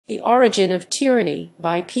The Origin of Tyranny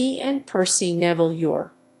by P. and Percy Neville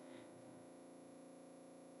Ure.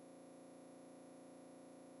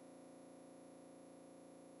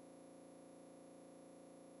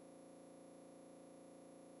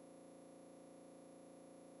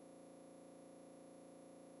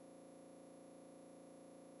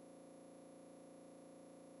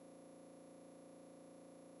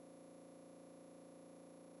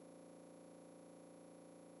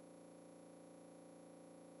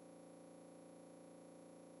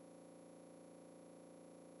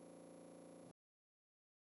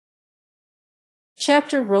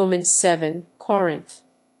 Chapter Romans 7, Corinth.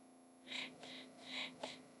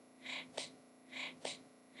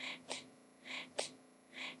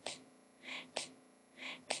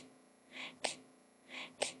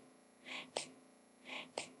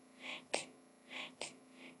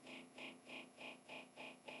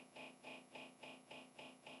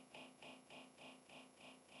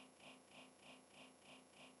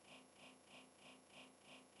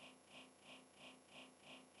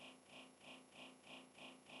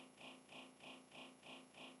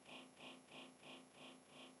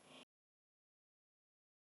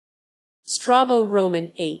 Strabo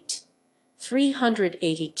Roman 8,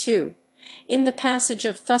 382, in the passage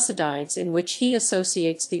of Thucydides in which he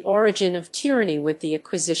associates the origin of tyranny with the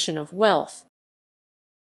acquisition of wealth.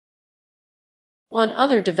 One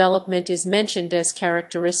other development is mentioned as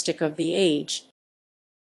characteristic of the age.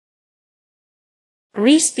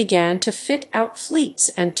 Greece began to fit out fleets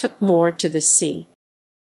and took more to the sea.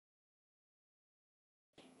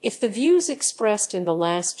 If the views expressed in the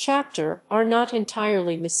last chapter are not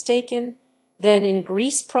entirely mistaken, then in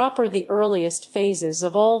Greece proper the earliest phases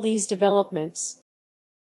of all these developments,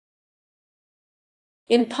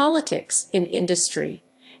 in politics, in industry,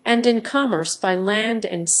 and in commerce by land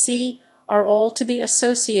and sea, are all to be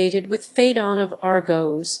associated with Phaedon of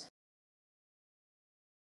Argos.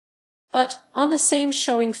 But, on the same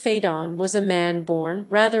showing, Phaedon was a man born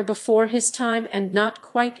rather before his time and not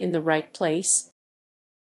quite in the right place.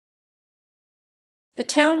 The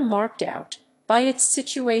town marked out by its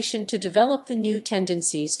situation to develop the new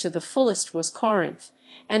tendencies to the fullest was Corinth,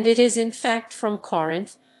 and it is in fact from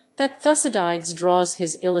Corinth that Thucydides draws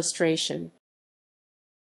his illustration,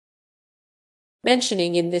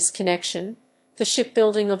 mentioning in this connection the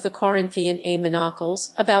shipbuilding of the Corinthian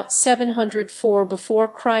Amenocles about 704 before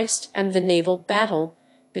Christ and the naval battle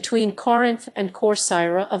between Corinth and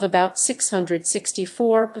Corcyra of about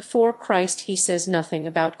 664 before Christ. He says nothing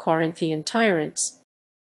about Corinthian tyrants,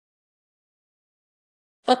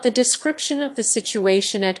 but the description of the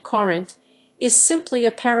situation at Corinth is simply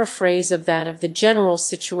a paraphrase of that of the general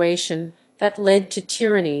situation that led to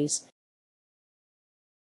tyrannies.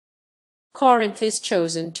 Corinth is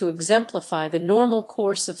chosen to exemplify the normal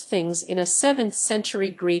course of things in a 7th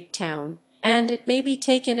century Greek town, and it may be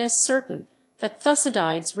taken as certain that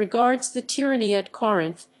Thucydides regards the tyranny at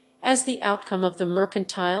Corinth as the outcome of the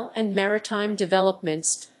mercantile and maritime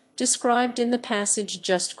developments described in the passage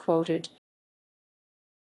just quoted.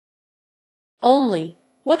 Only,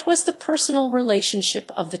 what was the personal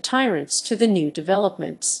relationship of the tyrants to the new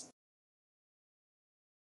developments?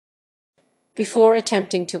 Before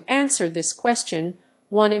attempting to answer this question,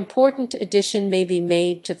 one important addition may be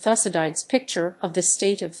made to Thucydides' picture of the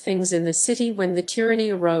state of things in the city when the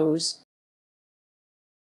tyranny arose.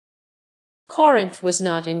 Corinth was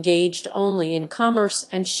not engaged only in commerce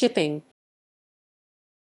and shipping.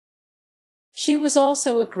 She was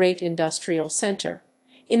also a great industrial center.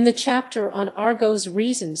 In the chapter on Argos,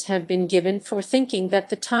 reasons have been given for thinking that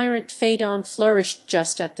the tyrant Phaedon flourished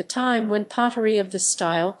just at the time when pottery of the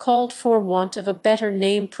style called for want of a better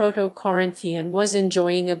name Proto-Corinthian was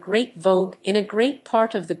enjoying a great vogue in a great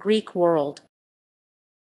part of the Greek world.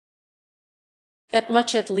 That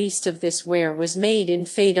much at least of this ware was made in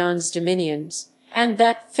Phaedon's dominions, and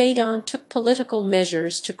that Phaedon took political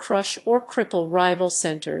measures to crush or cripple rival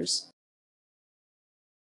centers.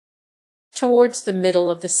 Towards the middle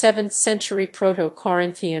of the 7th century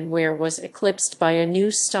Proto-Corinthian ware was eclipsed by a new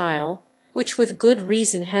style, which with good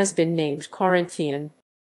reason has been named Corinthian.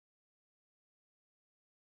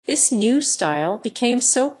 This new style became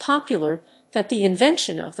so popular that the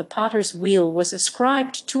invention of the potter's wheel was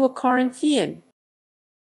ascribed to a Corinthian.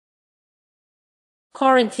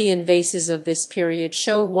 Corinthian vases of this period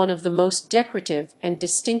show one of the most decorative and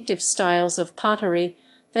distinctive styles of pottery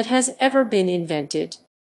that has ever been invented.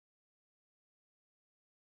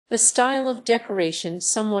 The style of decoration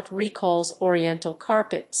somewhat recalls Oriental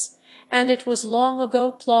carpets, and it was long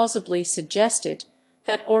ago plausibly suggested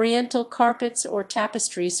that Oriental carpets or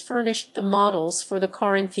tapestries furnished the models for the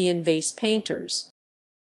Corinthian vase painters.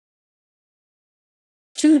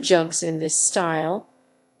 Two jugs in this style,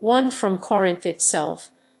 one from Corinth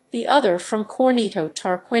itself, the other from Corneto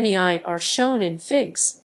Tarquinii, are shown in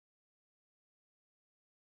Figs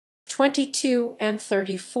 22 and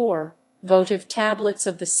 34. Votive tablets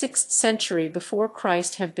of the 6th century before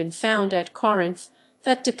Christ have been found at Corinth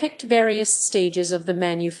that depict various stages of the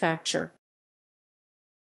manufacture.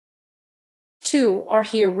 Two are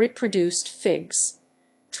here reproduced. Figs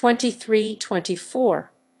 23-24.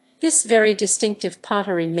 This very distinctive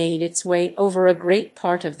pottery made its way over a great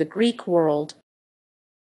part of the Greek world.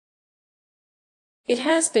 It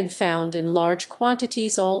has been found in large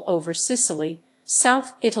quantities all over Sicily,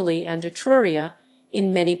 South Italy and Etruria,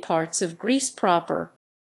 in many parts of Greece proper,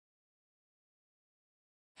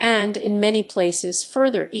 and in many places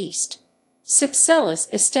further east. Cypselus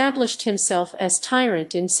established himself as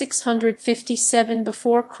tyrant in 657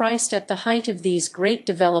 before Christ at the height of these great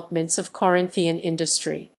developments of Corinthian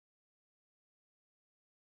industry.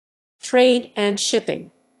 Trade and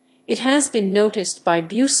shipping. It has been noticed by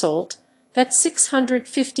Busolt that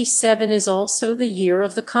 657 is also the year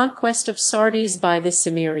of the conquest of Sardis by the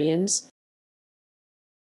Cimmerians.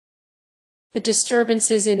 The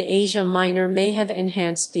disturbances in Asia Minor may have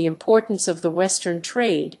enhanced the importance of the Western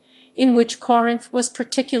trade, in which Corinth was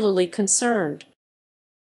particularly concerned.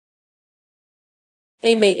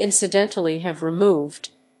 They may incidentally have removed,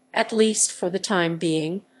 at least for the time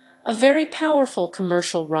being, a very powerful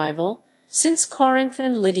commercial rival, since Corinth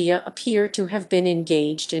and Lydia appear to have been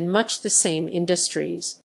engaged in much the same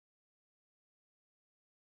industries,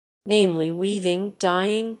 namely weaving,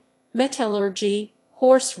 dyeing, metallurgy,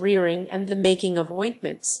 horse rearing, and the making of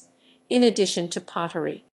ointments, in addition to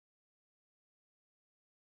pottery.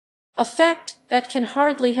 A fact that can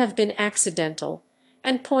hardly have been accidental,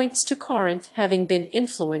 and points to Corinth having been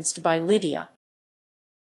influenced by Lydia.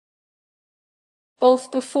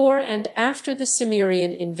 Both before and after the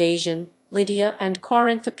Cimmerian invasion, Lydia and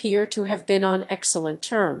Corinth appear to have been on excellent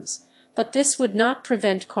terms, but this would not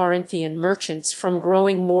prevent Corinthian merchants from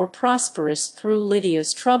growing more prosperous through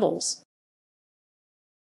Lydia's troubles.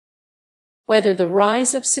 Whether the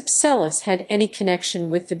rise of Cypselus had any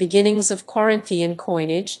connection with the beginnings of Corinthian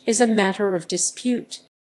coinage is a matter of dispute.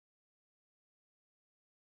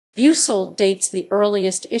 Busolt dates the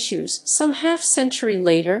earliest issues some half-century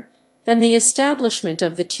later than the establishment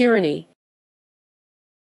of the tyranny.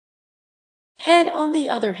 Head, on the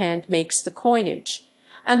other hand, makes the coinage,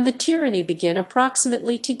 and the tyranny begin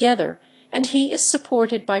approximately together, and he is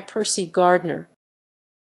supported by Percy Gardner,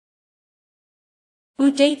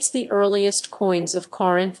 who dates the earliest coins of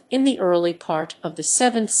Corinth in the early part of the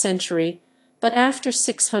 7th century, but after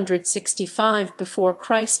 665 before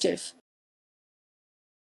Christ.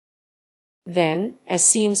 Then, as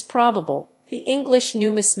seems probable, the English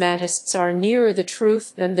numismatists are nearer the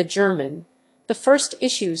truth than the German, the first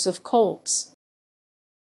issues of colts,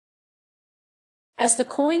 as the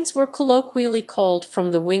coins were colloquially called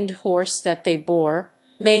from the winged horse that they bore,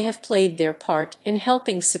 may have played their part in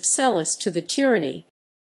helping Cypselus to the tyranny.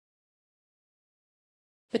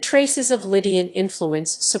 The traces of Lydian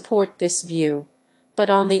influence support this view, but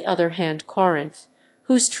on the other hand Corinth,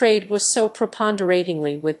 whose trade was so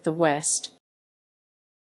preponderatingly with the West,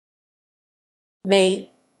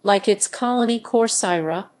 may, like its colony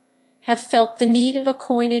Corcyra, have felt the need of a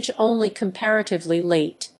coinage only comparatively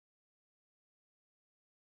late.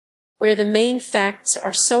 Where the main facts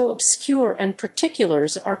are so obscure and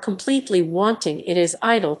particulars are completely wanting, it is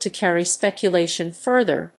idle to carry speculation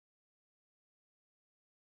further.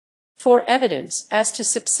 For evidence as to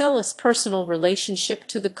Cypselus' personal relationship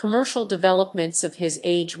to the commercial developments of his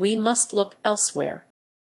age we must look elsewhere.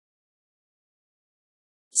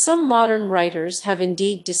 Some modern writers have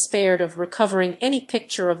indeed despaired of recovering any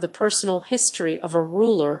picture of the personal history of a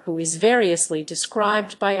ruler who is variously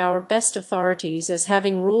described by our best authorities as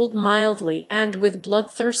having ruled mildly and with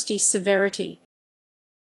bloodthirsty severity.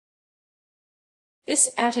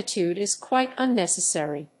 This attitude is quite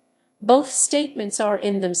unnecessary. Both statements are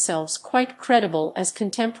in themselves quite credible as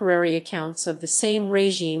contemporary accounts of the same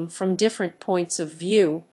regime from different points of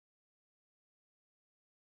view.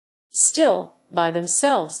 Still, by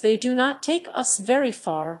themselves they do not take us very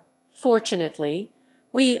far. Fortunately,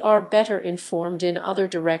 we are better informed in other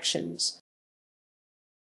directions.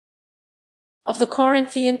 Of the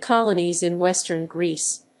Corinthian colonies in western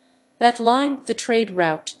Greece, that lined the trade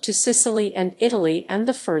route to Sicily and Italy and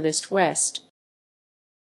the furthest west,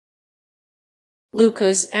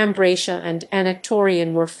 Lucas, Ambracia, and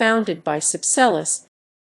Anactorion were founded by Cypselus.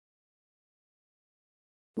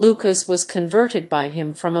 Lucas was converted by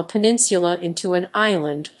him from a peninsula into an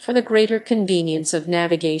island for the greater convenience of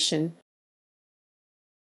navigation.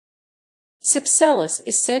 Cypselus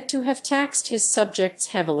is said to have taxed his subjects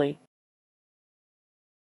heavily.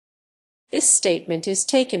 This statement is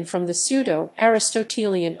taken from the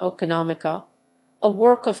pseudo-Aristotelian Oeconomica, a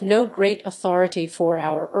work of no great authority for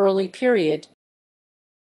our early period.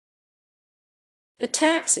 The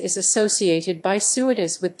tax is associated by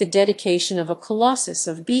Suidas with the dedication of a colossus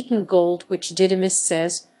of beaten gold which Didymus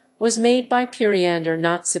says was made by Periander,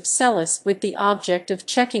 not Cypselus, with the object of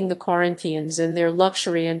checking the Corinthians in their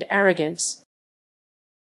luxury and arrogance.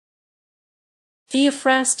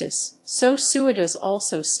 Theophrastus, so Suidas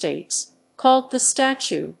also states, called the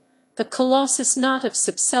statue the colossus not of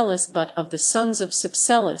Cypselus but of the sons of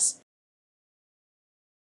Cypselus.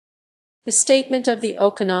 The statement of the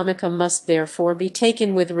Oeconomica must therefore be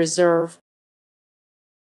taken with reserve.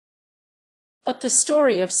 But the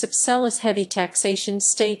story of Cypselus' heavy taxation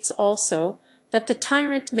states also that the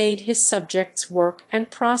tyrant made his subjects work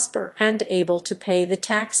and prosper and able to pay the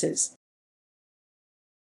taxes.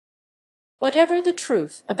 Whatever the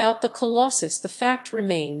truth about the colossus, the fact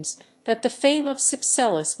remains that the fame of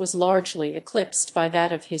Cypselus was largely eclipsed by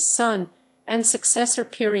that of his son and successor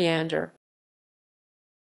Periander,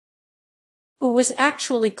 who was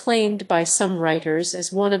actually claimed by some writers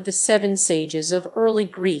as one of the 7 sages of early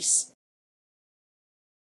Greece.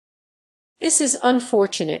 This is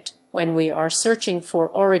unfortunate when we are searching for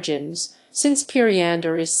origins, since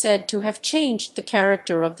Periander is said to have changed the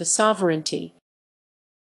character of the sovereignty.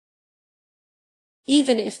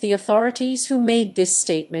 Even if the authorities who made this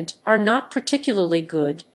statement are not particularly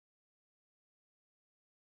good,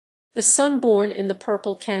 the son born in the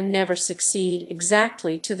purple can never succeed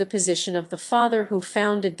exactly to the position of the father who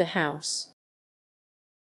founded the house.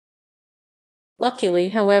 Luckily,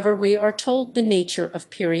 however, we are told the nature of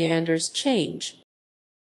Periander's change.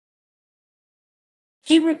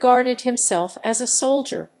 He regarded himself as a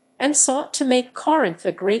soldier and sought to make Corinth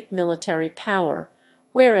a great military power,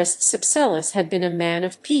 whereas Cypselus had been a man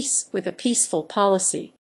of peace with a peaceful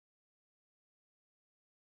policy.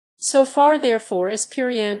 So far, therefore, as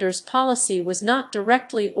Periander's policy was not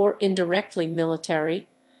directly or indirectly military,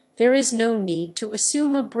 there is no need to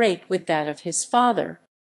assume a break with that of his father.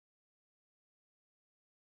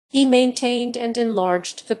 He maintained and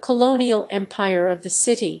enlarged the colonial empire of the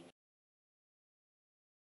city.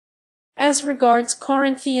 As regards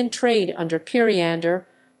Corinthian trade under Periander,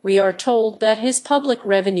 we are told that his public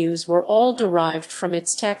revenues were all derived from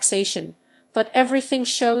its taxation, but everything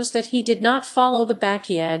shows that he did not follow the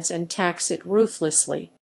Bacchiads and tax it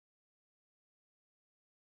ruthlessly.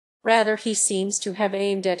 Rather, he seems to have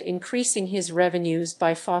aimed at increasing his revenues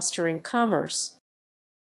by fostering commerce.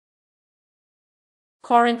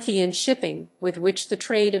 Corinthian shipping, with which the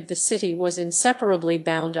trade of the city was inseparably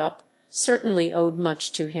bound up, certainly owed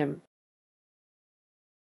much to him.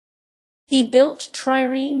 He built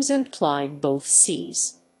triremes and plied both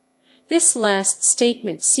seas. This last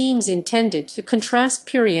statement seems intended to contrast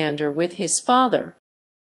Periander with his father,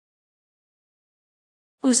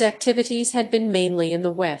 whose activities had been mainly in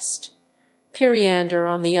the west. Periander,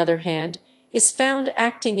 on the other hand, is found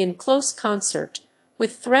acting in close concert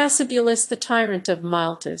with Thrasybulus, the tyrant of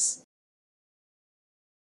Miletus.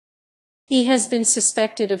 He has been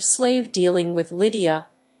suspected of slave dealing with Lydia,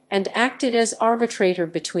 and acted as arbitrator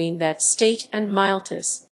between that state and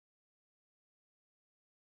Miletus.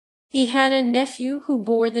 He had a nephew who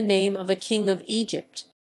bore the name of a king of Egypt.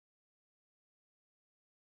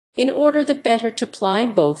 In order the better to ply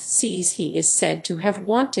both seas, he is said to have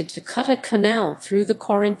wanted to cut a canal through the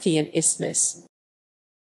Corinthian isthmus.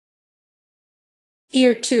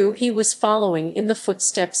 Here, too, he was following in the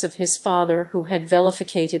footsteps of his father, who had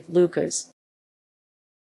vilificated Lucas.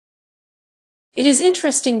 It is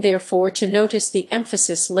interesting, therefore, to notice the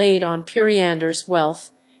emphasis laid on Periander's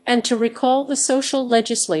wealth, and to recall the social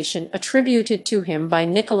legislation attributed to him by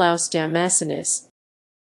Nicolaus Damascenus,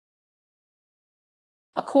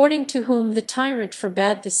 according to whom the tyrant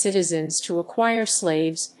forbade the citizens to acquire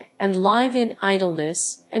slaves and live in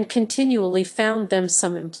idleness, and continually found them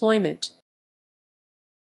some employment.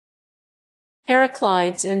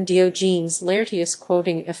 Heraclides and Diogenes Laertius,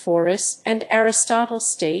 quoting Ephorus and Aristotle,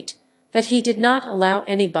 state that he did not allow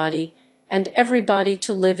anybody and everybody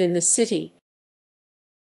to live in the city.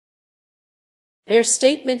 Their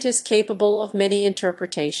statement is capable of many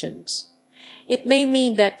interpretations. It may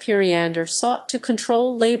mean that Periander sought to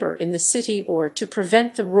control labor in the city, or to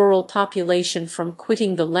prevent the rural population from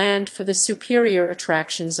quitting the land for the superior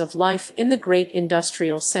attractions of life in the great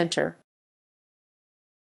industrial center.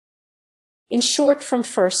 In short, from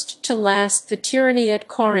first to last, the tyranny at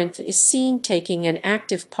Corinth is seen taking an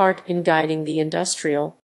active part in guiding the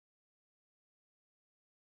industrial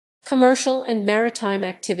commercial and maritime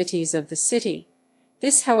activities of the city.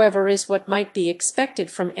 This, however, is what might be expected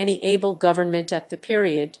from any able government at the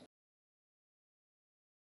period,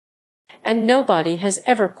 and nobody has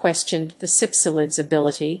ever questioned the Cypselids'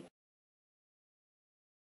 ability.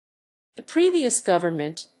 The previous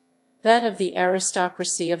government, that of the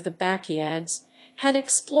aristocracy of the Bacchiads, had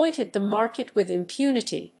exploited the market with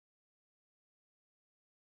impunity,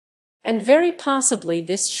 and very possibly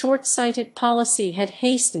this short-sighted policy had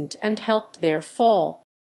hastened and helped their fall.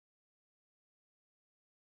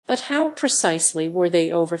 But how precisely were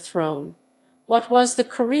they overthrown? What was the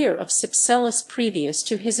career of Cypselus previous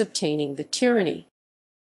to his obtaining the tyranny?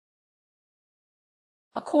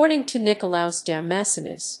 According to Nicolaus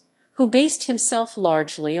Damascenus, who based himself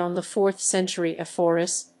largely on the 4th century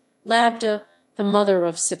Ephorus, Labda, the mother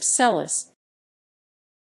of Cypselus,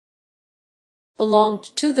 belonged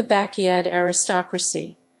to the Bacchiad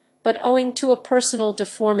aristocracy, but owing to a personal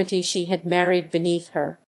deformity she had married beneath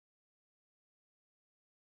her.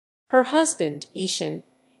 Her husband, Aetion,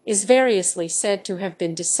 is variously said to have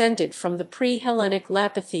been descended from the pre-Hellenic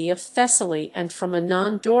Lapithae of Thessaly and from a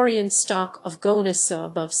non-Dorian stock of Gonissa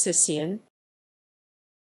above Sicyon.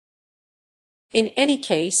 In any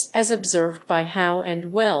case, as observed by Howe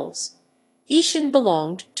and Wells, Aetion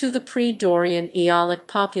belonged to the pre-Dorian Aeolic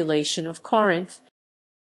population of Corinth.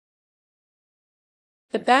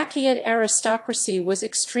 The Bacchiad aristocracy was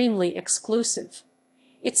extremely exclusive.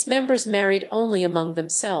 Its members married only among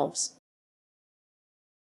themselves.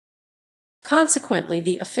 Consequently,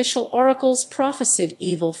 the official oracles prophesied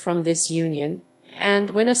evil from this union, and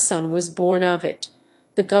when a son was born of it,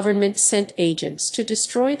 the government sent agents to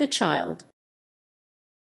destroy the child.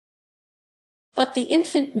 But the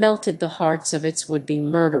infant melted the hearts of its would-be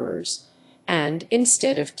murderers, and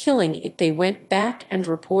instead of killing it, they went back and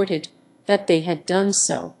reported that they had done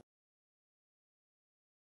so.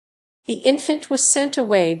 The infant was sent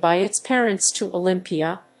away by its parents to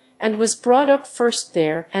Olympia, and was brought up first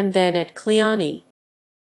there and then at Cleone.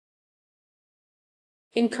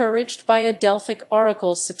 Encouraged by a Delphic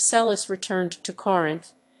oracle, Cypselus returned to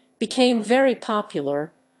Corinth, became very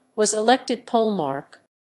popular, was elected polemarch,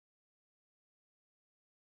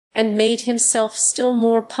 and made himself still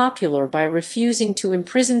more popular by refusing to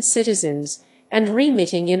imprison citizens and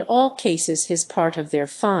remitting in all cases his part of their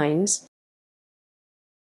fines.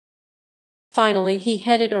 Finally, he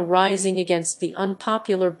headed a rising against the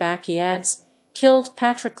unpopular Bacchiads, killed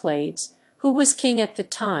Patroclades, who was king at the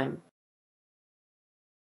time,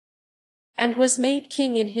 and was made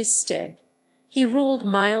king in his stead. He ruled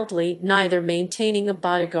mildly, neither maintaining a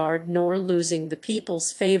bodyguard nor losing the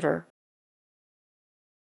people's favor.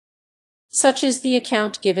 Such is the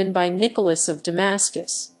account given by Nicholas of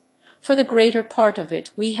Damascus. For the greater part of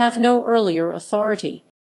it we have no earlier authority.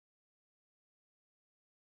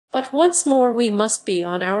 But once more we must be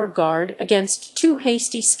on our guard against too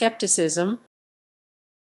hasty skepticism.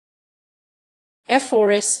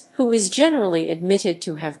 Ephorus, who is generally admitted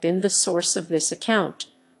to have been the source of this account,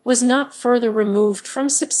 was not further removed from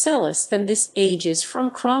Cypselus than this age is from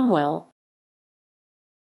Cromwell.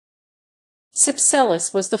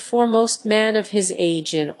 Cypselus was the foremost man of his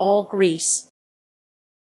age in all Greece.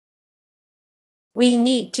 We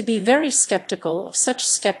need to be very skeptical of such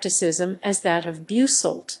skepticism as that of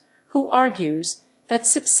Busolt, who argues that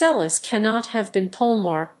Cypselus cannot have been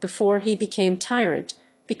polemarch before he became tyrant,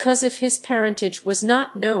 because if his parentage was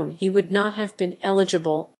not known he would not have been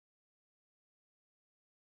eligible,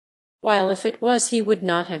 while if it was he would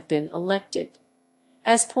not have been elected.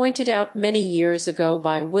 As pointed out many years ago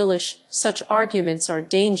by Willish, such arguments are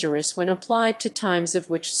dangerous when applied to times of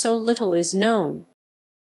which so little is known.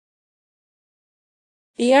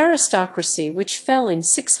 The aristocracy which fell in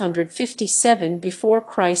 657 before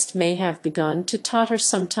Christ may have begun to totter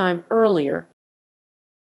some time earlier.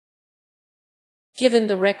 Given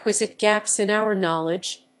the requisite gaps in our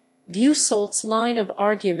knowledge, Busolt's line of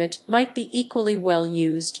argument might be equally well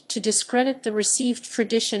used to discredit the received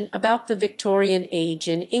tradition about the Victorian age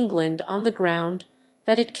in England on the ground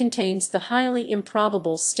that it contains the highly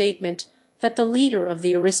improbable statement that the leader of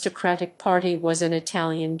the aristocratic party was an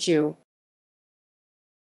Italian Jew.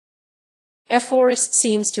 Ephorus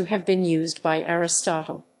seems to have been used by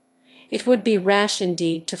Aristotle. It would be rash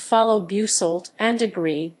indeed to follow Busolt and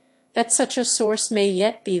agree that such a source may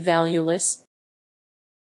yet be valueless.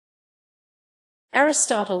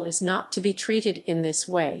 Aristotle is not to be treated in this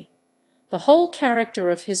way. The whole character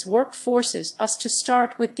of his work forces us to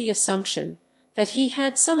start with the assumption that he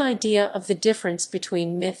had some idea of the difference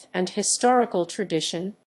between myth and historical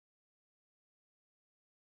tradition.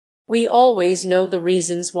 We always know the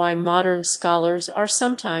reasons why modern scholars are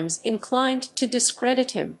sometimes inclined to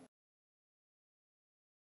discredit him.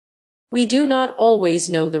 We do not always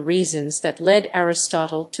know the reasons that led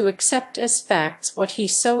Aristotle to accept as facts what he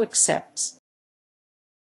so accepts.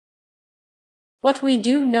 What we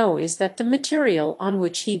do know is that the material on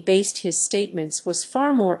which he based his statements was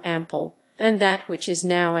far more ample than that which is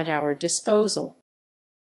now at our disposal.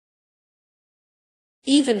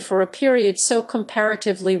 Even for a period so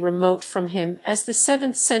comparatively remote from him as the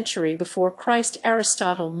 7th century before Christ,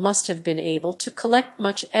 Aristotle must have been able to collect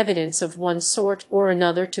much evidence of one sort or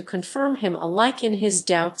another to confirm him alike in his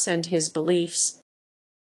doubts and his beliefs.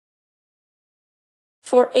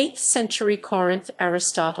 For 8th century Corinth,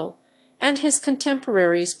 Aristotle and his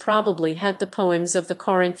contemporaries probably had the poems of the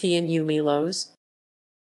Corinthian Eumelos,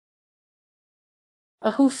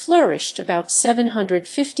 who flourished about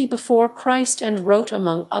 750 before Christ and wrote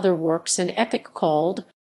among other works an epic called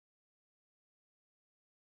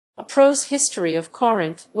A Prose History of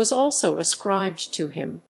Corinth was also ascribed to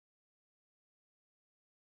him.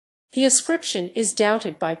 The ascription is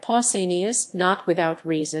doubted by Pausanias, not without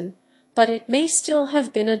reason, but it may still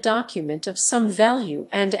have been a document of some value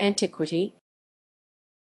and antiquity.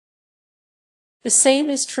 The same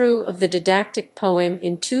is true of the didactic poem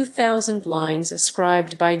in 2,000 lines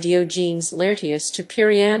ascribed by Diogenes Laertius to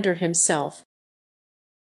Periander himself.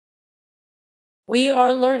 We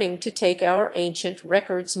are learning to take our ancient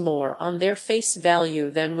records more on their face value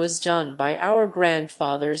than was done by our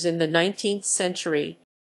grandfathers in the 19th century.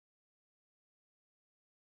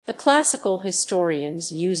 The classical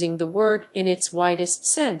historians, using the word in its widest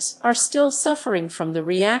sense, are still suffering from the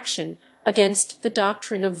reaction against the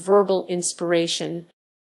doctrine of verbal inspiration.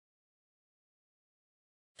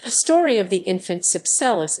 The story of the infant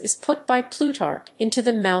Cypselus is put by Plutarch into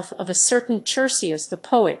the mouth of a certain Chersias the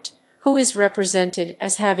poet, who is represented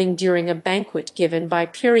as having during a banquet given by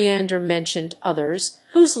Periander mentioned others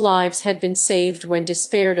whose lives had been saved when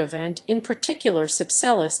despaired of, and in particular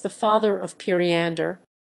Cypselus the father of Periander.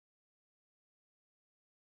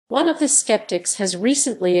 One of the skeptics has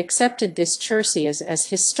recently accepted this Chersias as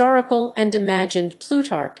historical and imagined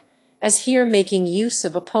Plutarch, as here making use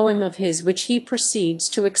of a poem of his which he proceeds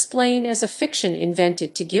to explain as a fiction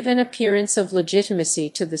invented to give an appearance of legitimacy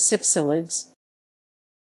to the Cypselids.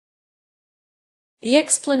 The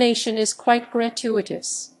explanation is quite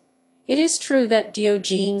gratuitous. It is true that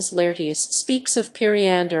Diogenes Laertius speaks of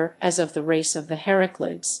Periander as of the race of the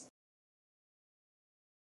Heraclids.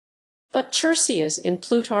 But Chersias in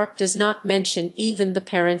Plutarch does not mention even the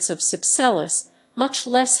parents of Cypselus, much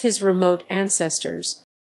less his remote ancestors.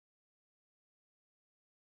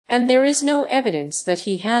 And there is no evidence that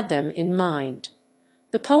he had them in mind.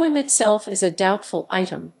 The poem itself is a doubtful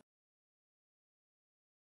item.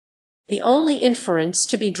 The only inference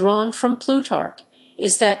to be drawn from Plutarch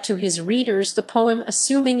is that to his readers the poem,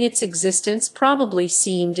 assuming its existence, probably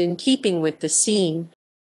seemed in keeping with the scene.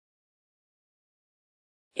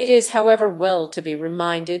 It is, however, well to be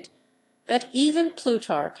reminded that even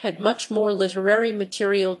Plutarch had much more literary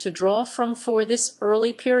material to draw from for this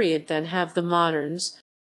early period than have the moderns.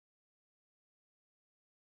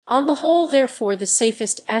 On the whole, therefore, the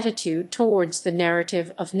safest attitude towards the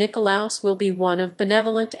narrative of Nicolaus will be one of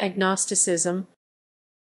benevolent agnosticism.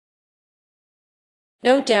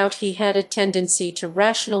 No doubt he had a tendency to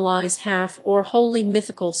rationalize half or wholly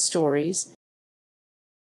mythical stories.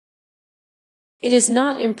 It is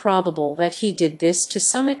not improbable that he did this to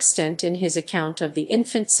some extent in his account of the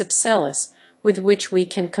infant Cypselus, with which we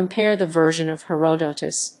can compare the version of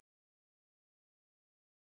Herodotus.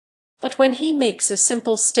 But when he makes a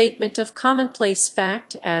simple statement of commonplace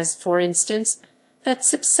fact, as, for instance, that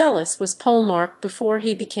Cypselus was polemarch before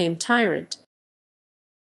he became tyrant,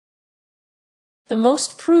 the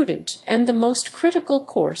most prudent and the most critical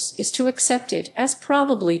course is to accept it as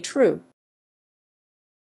probably true.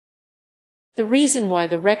 The reason why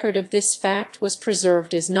the record of this fact was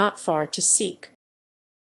preserved is not far to seek.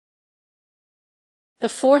 The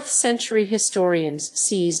 4th century historians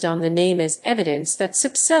seized on the name as evidence that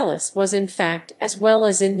Cypselus was in fact as well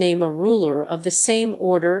as in name a ruler of the same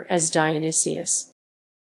order as Dionysius,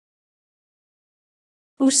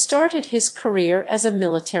 who started his career as a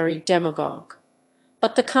military demagogue.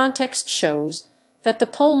 But the context shows that the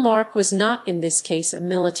polemarch was not in this case a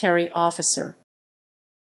military officer.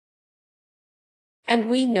 And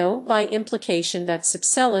we know by implication that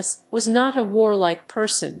Cypselus was not a warlike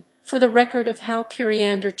person, for the record of how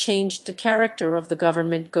Periander changed the character of the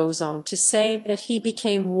government goes on to say that he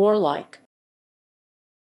became warlike.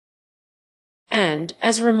 And,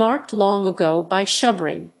 as remarked long ago by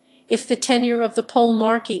Schubring, if the tenure of the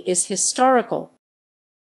polemarchy is historical,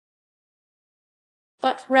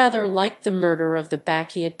 but rather like the murder of the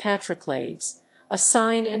Bacchiad Patroclades, a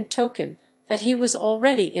sign and token that he was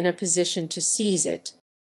already in a position to seize it.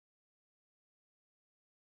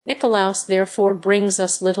 Nicolaus therefore brings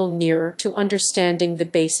us little nearer to understanding the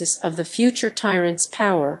basis of the future tyrant's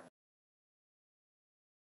power.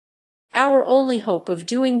 Our only hope of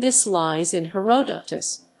doing this lies in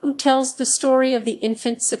Herodotus, who tells the story of the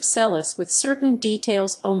infant Cypselus with certain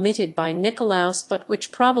details omitted by Nicolaus but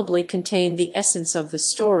which probably contain the essence of the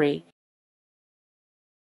story.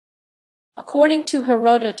 According to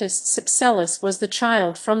Herodotus, Cypselus was the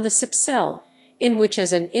child from the Cypsel, in which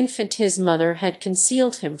as an infant his mother had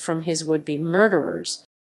concealed him from his would-be murderers.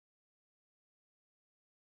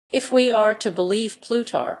 If we are to believe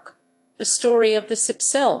Plutarch, the story of the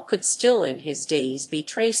Cypsel could still in his days be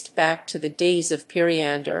traced back to the days of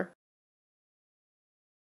Periander.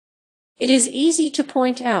 It is easy to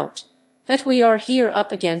point out that we are here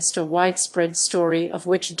up against a widespread story of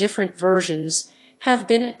which different versions have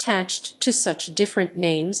been attached to such different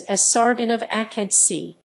names as Sargon of Akkad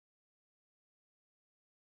c.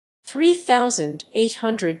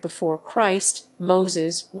 3800 before Christ,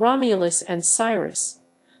 Moses, Romulus, and Cyrus.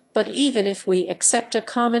 But even if we accept a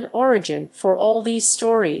common origin for all these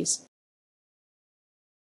stories,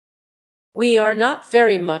 we are not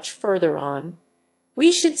very much further on.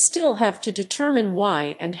 We should still have to determine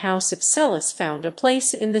why and how Cypselus found a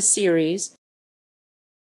place in the series.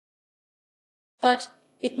 But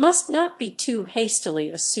it must not be too hastily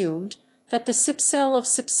assumed that the Cypsel of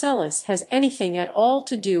Cypselus has anything at all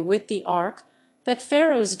to do with the ark that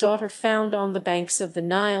Pharaoh's daughter found on the banks of the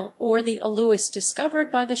Nile, or the Aluis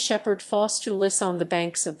discovered by the shepherd Faustulus on the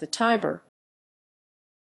banks of the Tiber.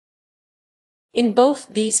 In both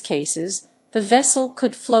these cases, the vessel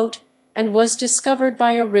could float and was discovered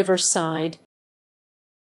by a river side.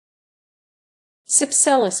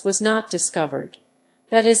 Cypselus was not discovered.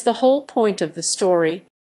 That is the whole point of the story.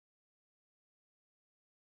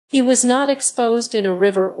 He was not exposed in a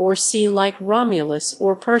river or sea like Romulus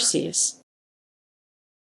or Perseus.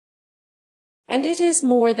 And it is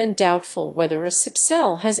more than doubtful whether a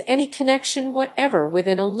Cypsel has any connection whatever with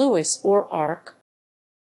an Aluis or ark.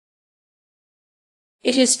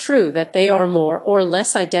 It is true that they are more or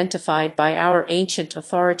less identified by our ancient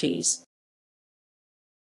authorities.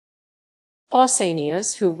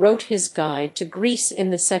 Pausanias, who wrote his guide to Greece in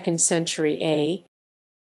the 2nd century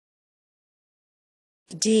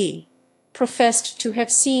A.D., professed to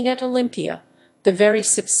have seen at Olympia the very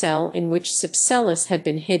Cypsel in which Cypselus had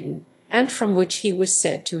been hidden, and from which he was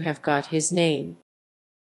said to have got his name.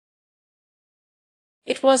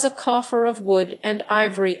 It was a coffer of wood and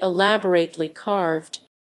ivory elaborately carved.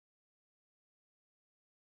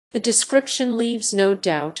 The description leaves no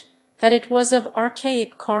doubt that it was of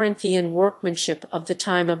archaic Corinthian workmanship of the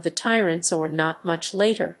time of the tyrants or not much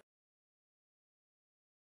later.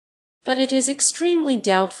 But it is extremely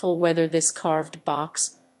doubtful whether this carved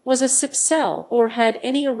box was a Cypsel or had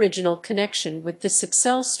any original connection with the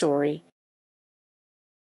Cypsel story.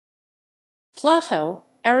 Plato,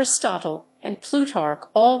 Aristotle, and Plutarch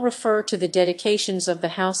all refer to the dedications of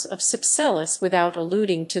the house of Cypselus without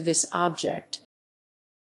alluding to this object.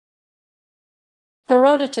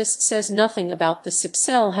 Herodotus says nothing about the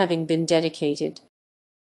Cypsel having been dedicated.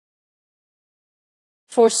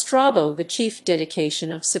 For Strabo, the chief dedication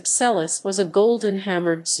of Cypselus was a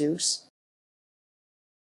golden-hammered Zeus.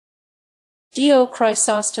 Dio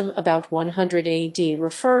Chrysostom about 100 AD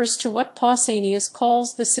refers to what Pausanias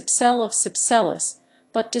calls the Cypsel of Cypselus,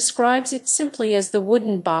 but describes it simply as the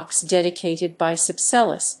wooden box dedicated by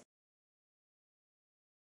Cypselus.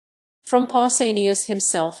 From Pausanias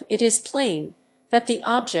himself it is plain that the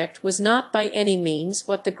object was not by any means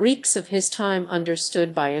what the Greeks of his time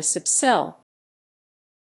understood by a Cypsel.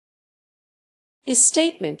 His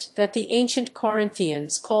statement that the ancient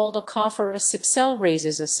Corinthians called a coffer a Cypsel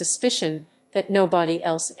raises a suspicion that nobody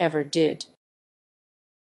else ever did.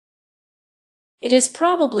 It is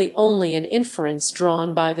probably only an inference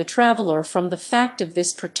drawn by the traveler from the fact of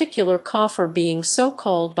this particular coffer being so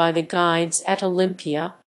called by the guides at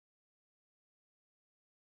Olympia.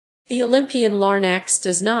 The Olympian larnax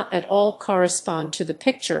does not at all correspond to the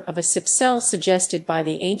picture of a Cypsel suggested by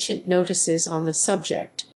the ancient notices on the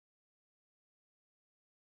subject,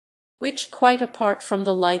 which, quite apart from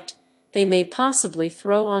the light they may possibly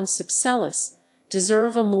throw on Cypselus,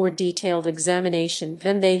 deserve a more detailed examination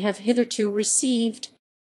than they have hitherto received.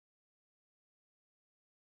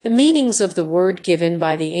 The meanings of the word given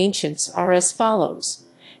by the ancients are as follows.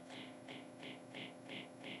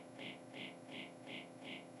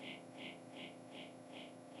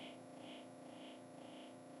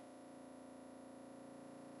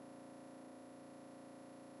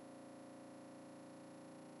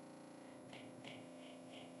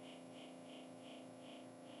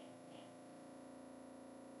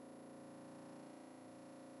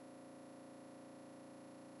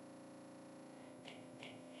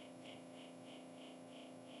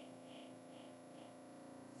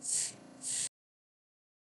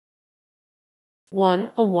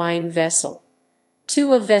 1. A wine vessel.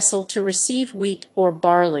 2. A vessel to receive wheat or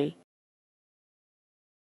barley.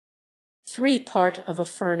 3. Part of a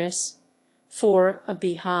furnace. 4. A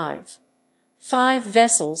beehive. 5.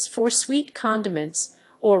 Vessels for sweet condiments,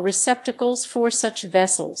 or receptacles for such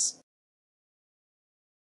vessels.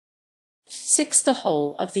 6. The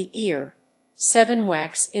hole of the ear. 7.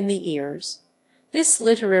 Wax in the ears. This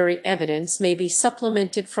literary evidence may be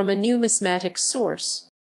supplemented from a numismatic source.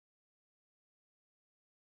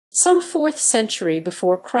 Some 4th century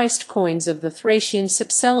before Christ coins of the Thracian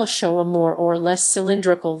Cypsela show a more or less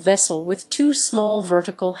cylindrical vessel with 2 small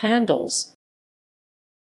vertical handles.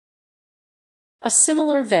 A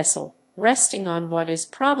similar vessel, resting on what is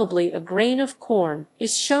probably a grain of corn,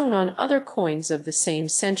 is shown on other coins of the same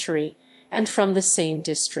century and from the same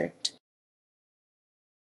district.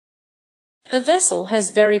 The vessel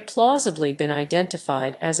has very plausibly been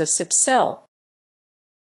identified as a cypsel.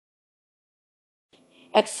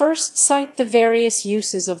 At first sight, the various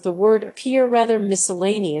uses of the word appear rather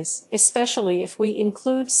miscellaneous, especially if we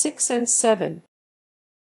include 6 and 7.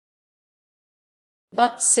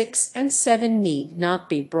 But 6 and 7 need not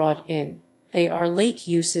be brought in. They are late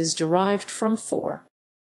uses derived from 4.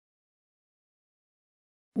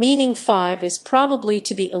 Meaning 5 is probably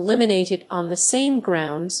to be eliminated on the same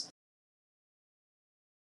grounds.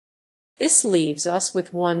 This leaves us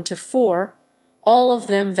with 1 to 4, all of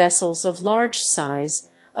them vessels of large size,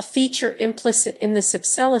 a feature implicit in the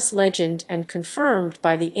Cypselus legend and confirmed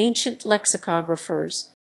by the ancient lexicographers.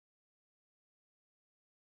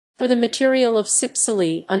 For the material of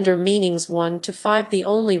Cypsele under meanings 1 to 5, the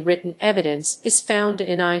only written evidence is found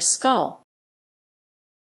in I Skull.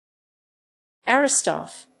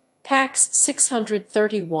 Aristoph, Pax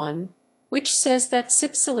 631, which says that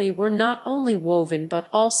Cypsele were not only woven but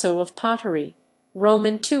also of pottery.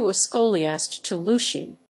 Roman 2 a scholiast to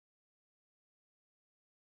Lucian.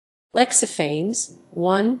 Lexiphanes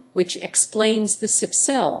 1, which explains the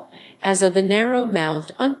cypsel as of the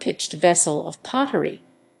narrow-mouthed unpitched vessel of pottery,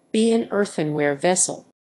 be an earthenware vessel.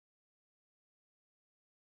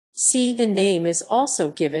 See, the name is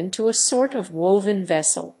also given to a sort of woven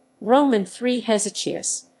vessel. Roman 3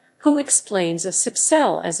 Hesychius, who explains a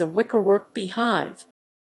cypsel as a wickerwork beehive.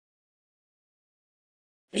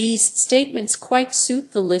 These statements quite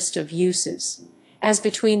suit the list of uses, as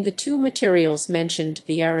between the 2 materials mentioned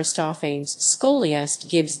the Aristophanes scholiast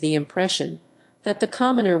gives the impression that the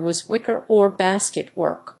commoner was wicker or basket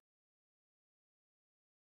work.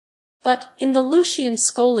 But in the Lucian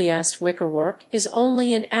scholiast wickerwork is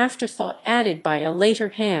only an afterthought added by a later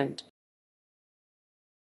hand.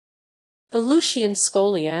 The Lucian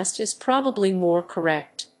scholiast is probably more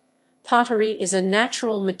correct. Pottery is a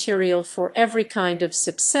natural material for every kind of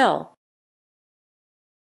cypsel.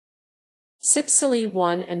 Cypsele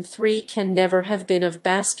 1 and 3 can never have been of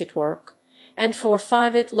basket work, and for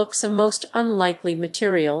 5 it looks a most unlikely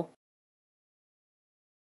material.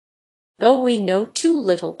 Though we know too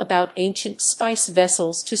little about ancient spice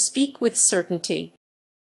vessels to speak with certainty.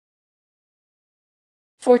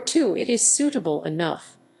 For 2 it is suitable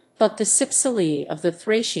enough, but the cypsele of the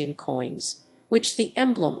Thracian coins, which the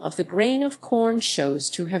emblem of the grain of corn shows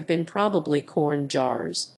to have been probably corn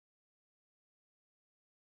jars,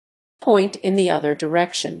 point in the other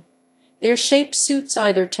direction. Their shape suits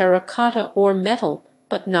either terracotta or metal,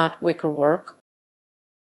 but not wickerwork.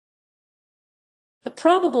 The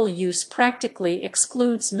probable use practically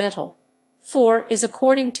excludes metal. 4 is,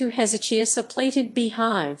 according to Hesychius, a plated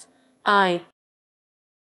beehive, i.e.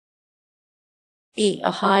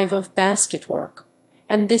 a hive of basket work,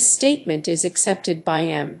 and this statement is accepted by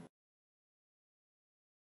M.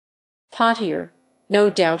 Pottier. No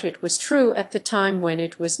doubt it was true at the time when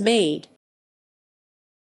it was made.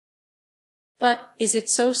 But is it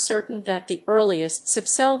so certain that the earliest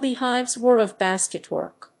cypsel beehives were of basket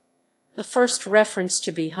work? The first reference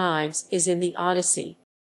to beehives is in the Odyssey,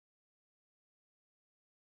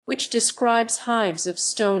 which describes hives of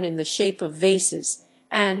stone in the shape of vases,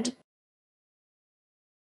 and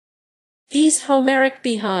these Homeric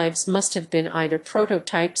beehives must have been either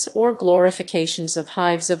prototypes or glorifications of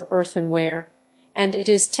hives of earthenware, and it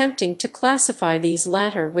is tempting to classify these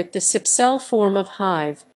latter with the cypsel form of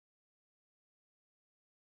hive,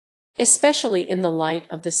 especially in the light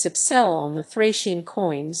of the cypsel on the Thracian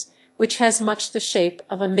coins, which has much the shape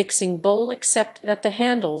of a mixing bowl except that the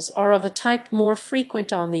handles are of a type more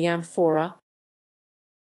frequent on the amphora.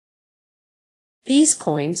 These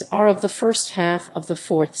coins are of the first half of the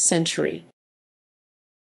 4th century.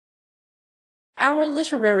 Our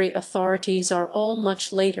literary authorities are all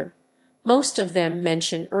much later. Most of them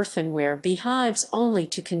mention earthenware beehives only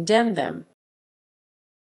to condemn them.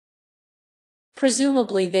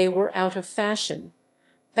 Presumably they were out of fashion.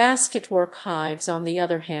 Basketwork hives, on the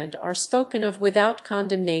other hand, are spoken of without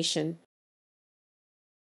condemnation.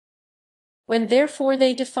 When therefore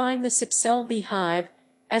they define the Cypsel beehive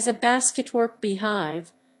as a basketwork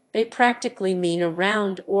beehive, they practically mean a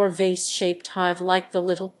round or vase-shaped hive like the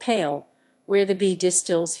little pail, where the bee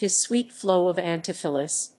distills his sweet flow of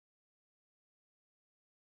antipholus,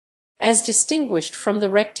 as distinguished from the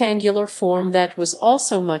rectangular form that was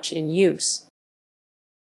also much in use.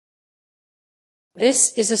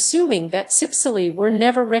 This is assuming that cypselae were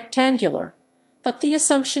never rectangular, but the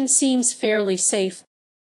assumption seems fairly safe.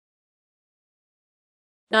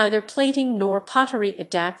 Neither plating nor pottery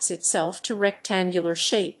adapts itself to rectangular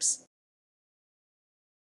shapes.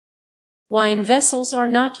 Wine vessels are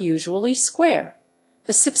not usually square.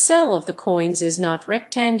 The cypsel of the coins is not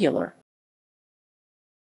rectangular.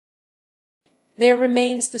 There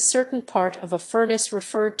remains the certain part of a furnace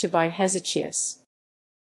referred to by Hesychius.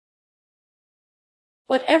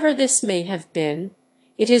 Whatever this may have been,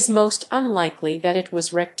 it is most unlikely that it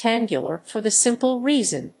was rectangular, for the simple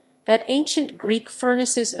reason that ancient Greek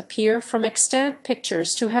furnaces appear from extant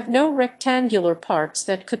pictures to have no rectangular parts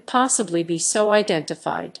that could possibly be so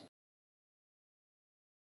identified.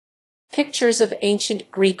 Pictures of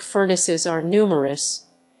ancient Greek furnaces are numerous,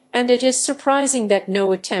 and it is surprising that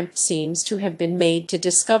no attempt seems to have been made to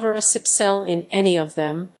discover a cypsel in any of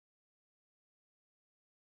them.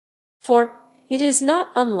 For it is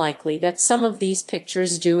not unlikely that some of these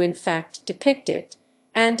pictures do in fact depict it,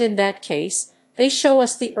 and in that case they show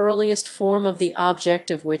us the earliest form of the object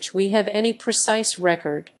of which we have any precise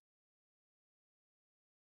record.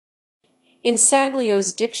 In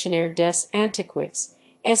Saglio's Dictionnaire des Antiquités,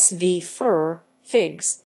 SV Fur,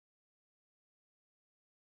 Figs,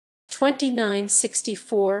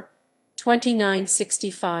 2964,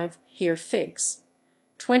 2965, here Figs,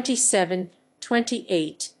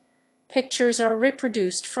 2728. Pictures are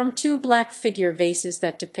reproduced from two black figure vases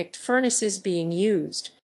that depict furnaces being used,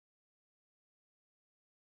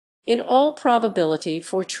 in all probability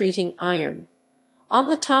for treating iron. On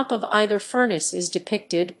the top of either furnace is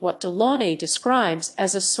depicted what Delaunay describes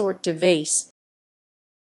as a sort de vase,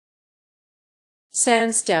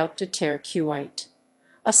 sans doubt de terre cuite.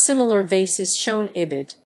 A similar vase is shown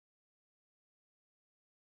ibid.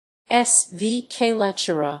 S.V.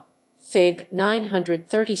 Lectura, Fig.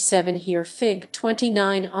 937, here Fig.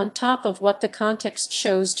 29, on top of what the context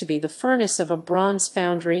shows to be the furnace of a bronze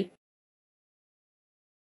foundry.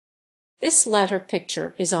 This latter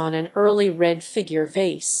picture is on an early red figure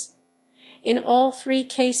vase. In all three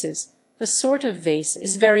cases, the sort of vase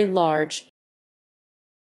is very large,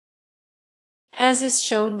 as is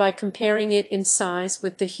shown by comparing it in size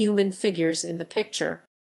with the human figures in the picture.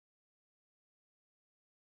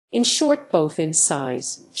 In short, both in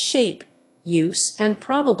size, shape, use, and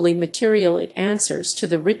probably material, it answers to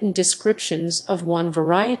the written descriptions of one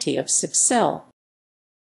variety of cypsel.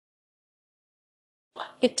 What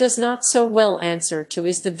it does not so well answer to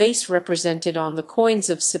is the vase represented on the coins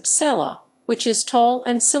of Cypsela, which is tall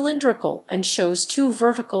and cylindrical and shows two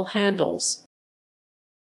vertical handles.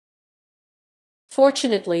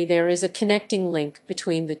 Fortunately, there is a connecting link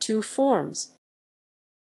between the two forms.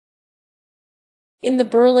 In the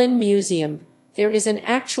Berlin Museum, there is an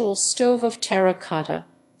actual stove of terracotta,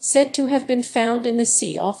 said to have been found in the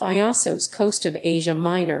sea off Iosso's coast of Asia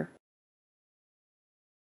Minor.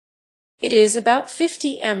 It is about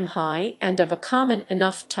 50 m high and of a common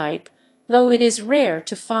enough type, though it is rare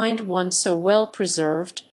to find one so well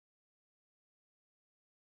preserved.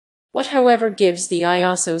 What, however, gives the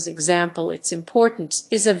Iosso's example its importance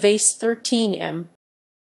is a vase 13 m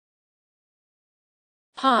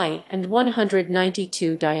high and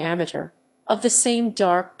 192 diameter, of the same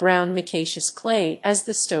dark brown micaceous clay as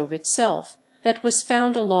the stove itself, that was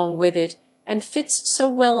found along with it, and fits so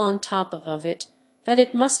well on top of it, that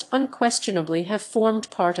it must unquestionably have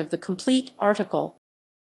formed part of the complete article.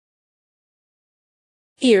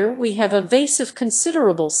 Here we have a vase of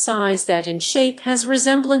considerable size that in shape has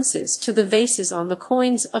resemblances to the vases on the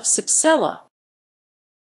coins of Cypsela,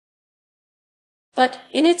 but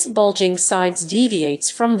in its bulging sides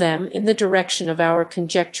deviates from them in the direction of our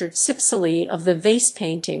conjectured cypselae of the vase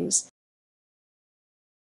paintings.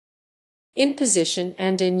 In position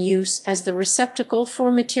and in use as the receptacle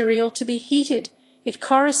for material to be heated, it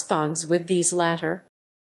corresponds with these latter.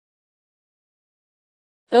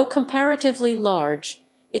 Though comparatively large,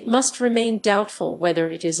 it must remain doubtful whether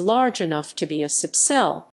it is large enough to be a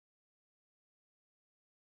cypsel.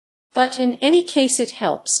 But in any case it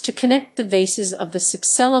helps to connect the vases of the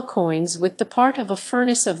Cypsela coins with the part of a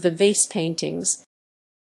furnace of the vase paintings,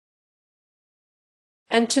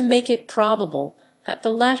 and to make it probable that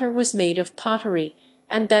the latter was made of pottery,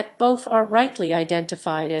 and that both are rightly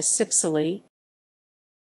identified as Cypsele.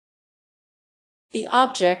 The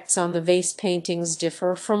objects on the vase paintings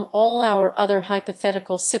differ from all our other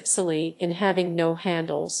hypothetical Cypsele in having no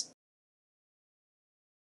handles.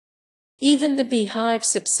 Even the beehive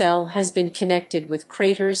Cypsele has been connected with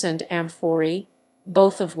craters and amphorae,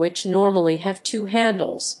 both of which normally have two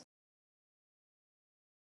handles.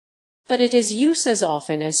 But it is use as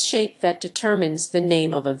often as shape that determines the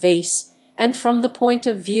name of a vase, and from the point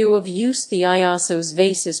of view of use the Iassos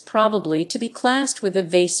vase is probably to be classed with a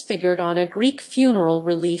vase figured on a Greek funeral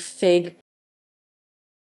relief Fig.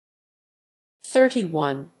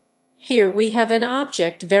 31. Here we have an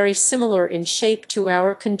object very similar in shape to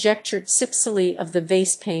our conjectured Cypsele of the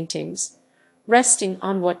vase paintings, resting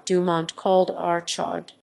on what Dumont called archod.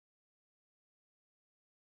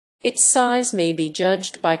 Its size may be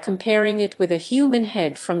judged by comparing it with a human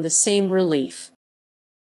head from the same relief.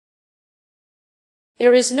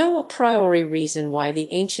 There is no a priori reason why the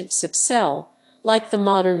ancient Cypsele, like the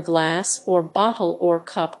modern glass or bottle or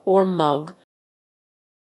cup or mug,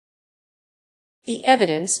 the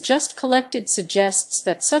evidence just collected suggests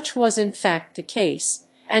that such was in fact the case,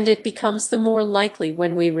 and it becomes the more likely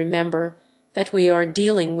when we remember that we are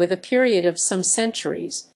dealing with a period of some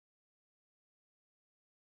centuries.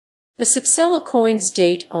 The Cypsele coins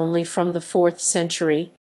date only from the 4th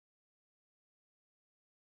century.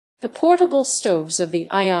 The portable stoves of the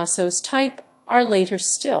Iassos type are later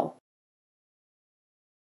still.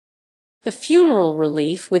 The funeral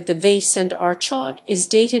relief with the vase and archod is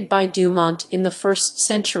dated by Dumont in the 1st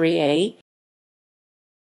century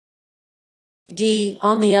A.D.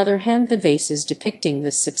 On the other hand, the vases depicting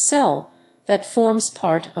the Cypsele that forms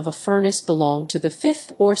part of a furnace belong to the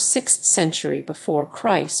 5th or 6th century before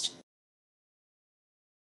Christ,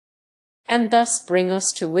 and thus bring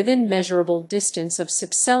us to within measurable distance of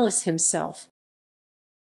Cypselus himself.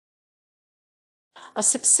 A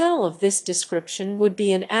Cypsele of this description would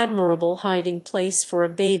be an admirable hiding place for a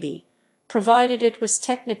baby, provided it was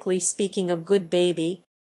technically speaking a good baby,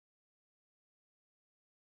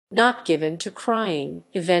 not given to crying,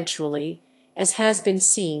 eventually, as has been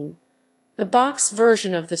seen. The box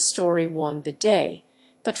version of the story won the day,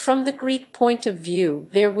 but from the Greek point of view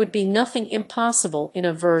there would be nothing impossible in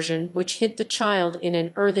a version which hid the child in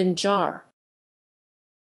an earthen jar.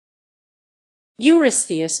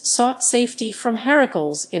 Eurystheus sought safety from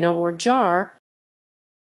Heracles in a war jar.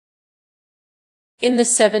 In the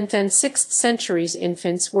 7th and 6th centuries,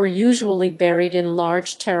 infants were usually buried in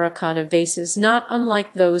large terracotta vases not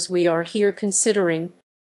unlike those we are here considering.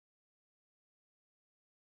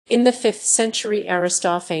 In the 5th century,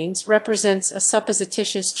 Aristophanes represents a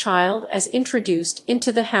supposititious child as introduced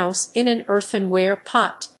into the house in an earthenware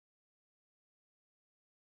pot.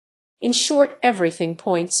 In short, everything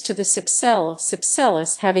points to the Cypsele of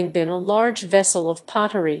Cypselus having been a large vessel of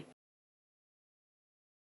pottery.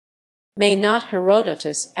 May not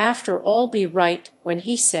Herodotus, after all, be right when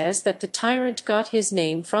he says that the tyrant got his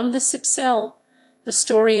name from the Cypsele, the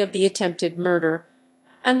story of the attempted murder,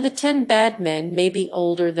 and the 10 bad men may be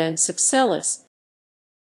older than Cypselus?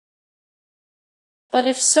 But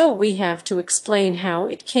if so, we have to explain how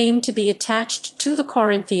it came to be attached to the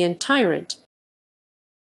Corinthian tyrant.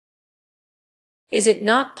 Is it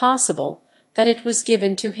not possible that it was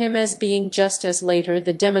given to him as being just as later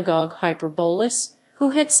the demagogue Hyperbolus, who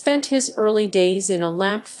had spent his early days in a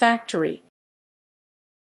lamp factory,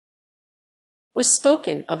 was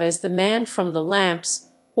spoken of as the man from the lamps,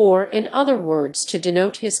 or, in other words, to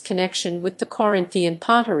denote his connection with the Corinthian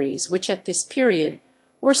potteries which at this period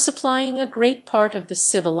were supplying a great part of the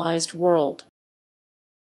civilized world?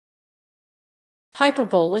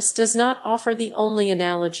 Hyperbolus does not offer the only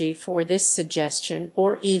analogy for this suggestion,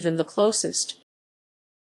 or even the closest.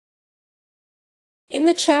 In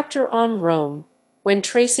the chapter on Rome, when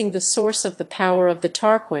tracing the source of the power of the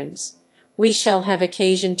Tarquins, we shall have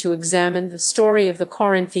occasion to examine the story of the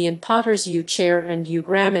Corinthian potters Eucher and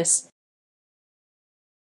Eugramus,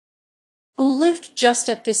 who lived just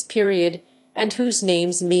at this period, and whose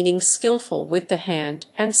names meaning skillful with the hand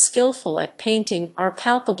and skillful at painting are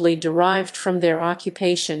palpably derived from their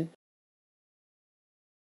occupation.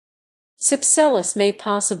 Cypselus may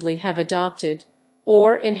possibly have adopted,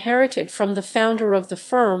 or inherited from the founder of the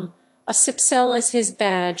firm, a Cypsele as his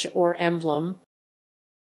badge or emblem,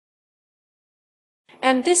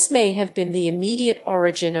 and this may have been the immediate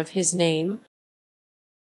origin of his name.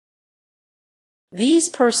 These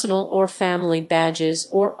personal or family badges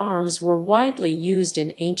or arms were widely used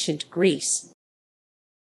in ancient Greece.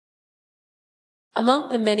 among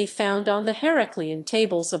the many found on the Heraclean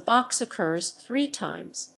tables. A box occurs 3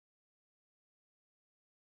 times.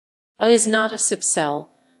 It is not a cypsel,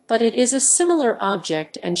 but it is a similar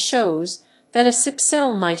object and shows that a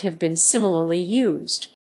cypsel might have been similarly used.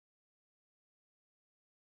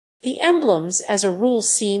 The emblems as a rule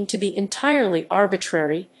seem to be entirely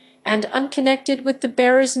arbitrary and unconnected with the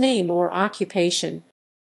bearer's name or occupation.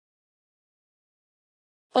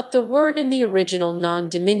 But the word in the original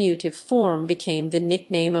non-diminutive form became the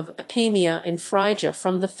nickname of Apamia in Phrygia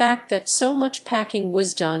from the fact that so much packing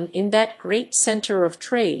was done in that great center of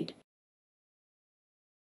trade.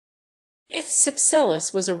 If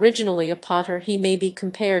Cypselus was originally a potter, he may be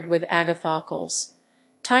compared with Agathocles,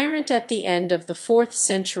 tyrant at the end of the 4th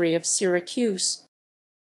century of Syracuse,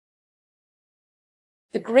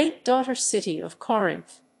 the great daughter city of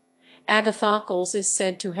Corinth. Agathocles is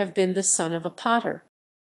said to have been the son of a potter.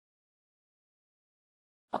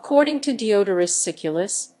 According to Diodorus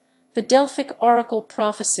Siculus, the Delphic oracle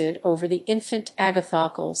prophesied over the infant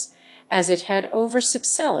Agathocles, as it had over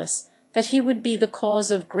Cypselus, that he would be the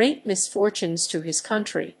cause of great misfortunes to his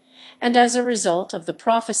country, and as a result of the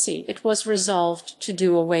prophecy it was resolved to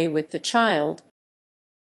do away with the child,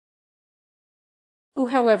 who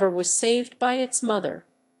however was saved by its mother.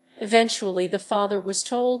 Eventually the father was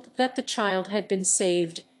told that the child had been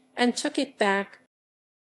saved, and took it back.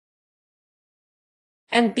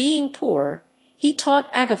 And being poor, he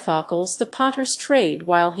taught Agathocles the potter's trade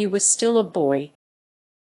while he was still a boy.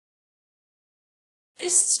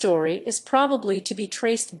 This story is probably to be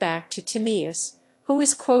traced back to Timaeus, who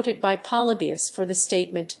is quoted by Polybius for the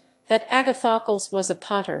statement that Agathocles was a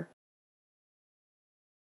potter,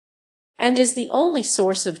 and is the only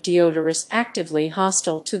source of Diodorus actively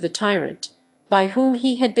hostile to the tyrant, by whom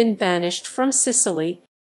he had been banished from Sicily.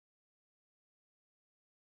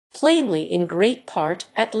 Plainly, in great part,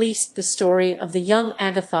 at least, the story of the young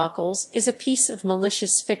Agathocles is a piece of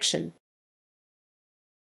malicious fiction.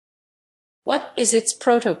 What is its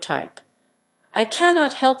prototype? I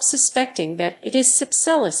cannot help suspecting that it is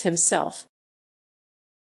Cypselus himself.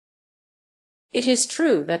 It is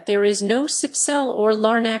true that there is no Cypsel or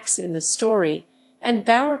Larnax in the story, and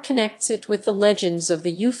Bauer connects it with the legends of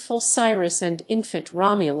the youthful Cyrus and infant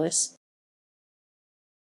Romulus.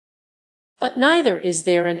 But neither is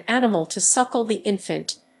there an animal to suckle the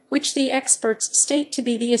infant, which the experts state to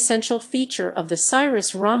be the essential feature of the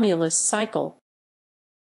Cyrus-Romulus cycle.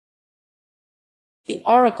 The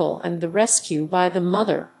oracle and the rescue by the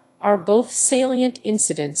mother are both salient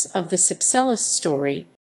incidents of the Cypselus story.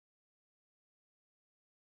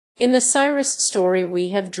 In the Cyrus story we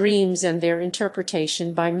have dreams and their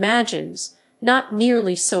interpretation by Magians, not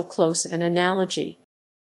nearly so close an analogy.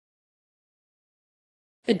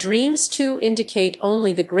 The dreams too indicate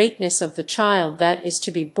only the greatness of the child that is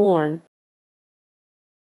to be born.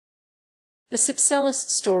 The Cypselus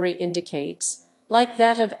story indicates, like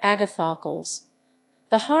that of Agathocles,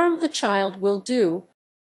 the harm the child will do.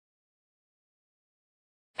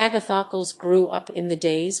 Agathocles grew up in the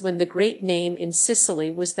days when the great name in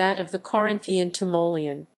Sicily was that of the Corinthian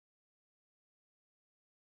Timoleon.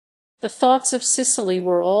 The thoughts of Sicily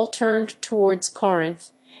were all turned towards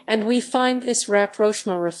Corinth, and we find this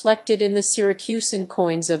rapprochement reflected in the Syracusan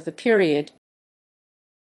coins of the period,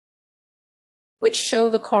 which show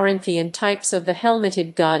the Corinthian types of the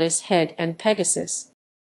helmeted goddess head and Pegasus.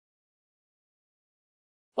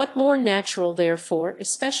 What more natural, therefore,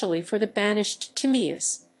 especially for the banished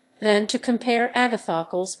Timaeus, than to compare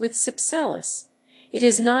Agathocles with Cypselus? It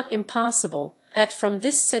is not impossible that from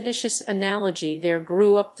this seditious analogy there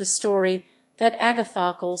grew up the story that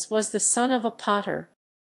Agathocles was the son of a potter.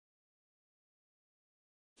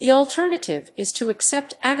 The alternative is to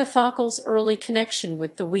accept Agathocles' early connection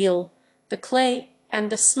with the wheel, the clay, and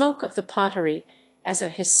the smoke of the pottery as a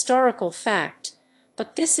historical fact,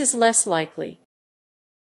 but this is less likely.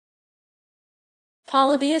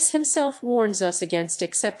 Polybius himself warns us against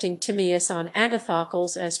accepting Timaeus on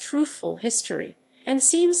Agathocles as truthful history, and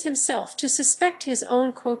seems himself to suspect his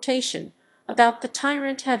own quotation about the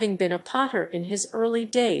tyrant having been a potter in his early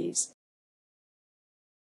days.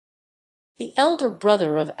 The elder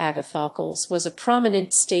brother of Agathocles was a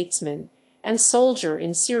prominent statesman and soldier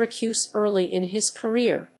in Syracuse early in his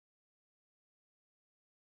career.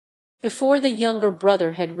 Before the younger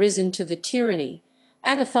brother had risen to the tyranny,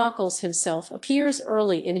 Agathocles himself appears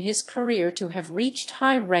early in his career to have reached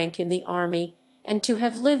high rank in the army and to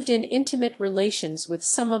have lived in intimate relations with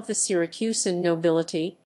some of the Syracusan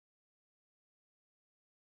nobility.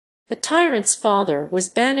 The tyrant's father was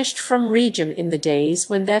banished from Rhegium in the days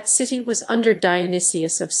when that city was under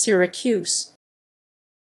Dionysius of Syracuse.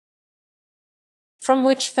 from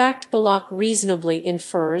which fact Belloc reasonably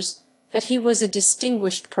infers that he was a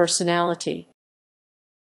distinguished personality.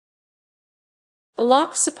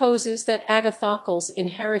 Belloc supposes that Agathocles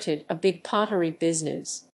inherited a big pottery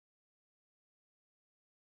business.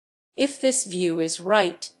 If this view is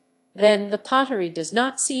right, then the pottery does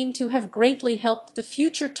not seem to have greatly helped the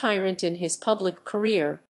future tyrant in his public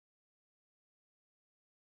career,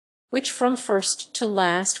 which from first to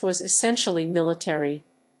last was essentially military.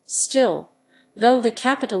 Still, though the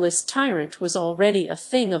capitalist tyrant was already a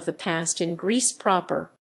thing of the past in Greece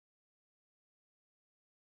proper,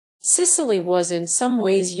 Sicily was in some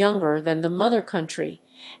ways younger than the mother country,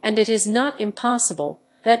 and it is not impossible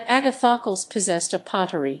that Agathocles possessed a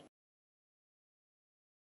pottery,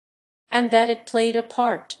 and that it played a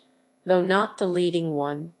part, though not the leading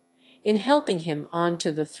one, in helping him on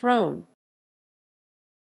to the throne.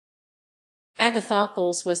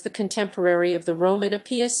 Agathocles was the contemporary of the Roman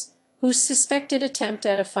Epeius, whose suspected attempt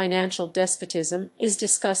at a financial despotism is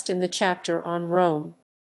discussed in the chapter on Rome.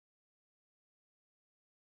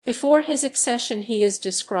 Before his accession he is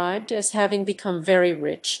described as having become very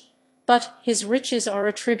rich, but his riches are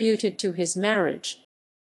attributed to his marriage.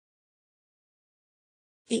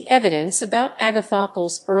 The evidence about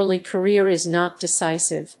Agathocles' early career is not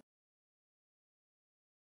decisive,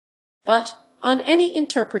 but on any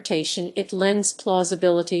interpretation it lends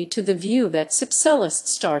plausibility to the view that Cypselus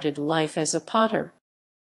started life as a potter.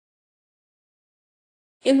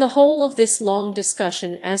 In the whole of this long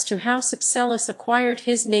discussion as to how Cypselus acquired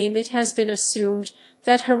his name, it has been assumed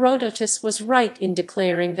that Herodotus was right in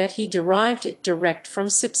declaring that he derived it direct from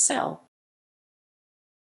Cypsel.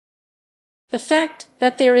 The fact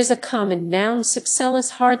that there is a common noun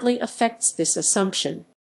Cypselus hardly affects this assumption.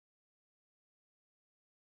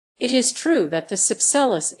 It is true that the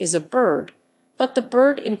Cypselus is a bird, but the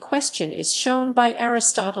bird in question is shown by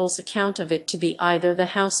Aristotle's account of it to be either the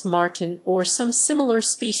house martin or some similar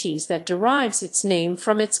species that derives its name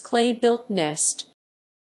from its clay-built nest.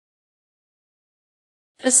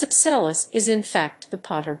 The Cypselus is in fact the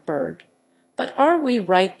potter bird. But are we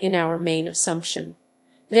right in our main assumption?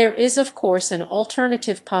 There is of course an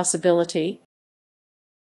alternative possibility.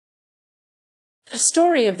 The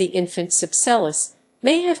story of the infant Cypselus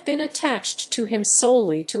may have been attached to him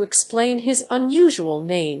solely to explain his unusual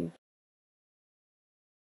name.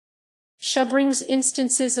 Shaw brings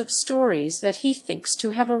instances of stories that he thinks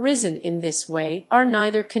to have arisen in this way are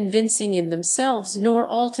neither convincing in themselves nor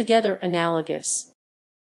altogether analogous.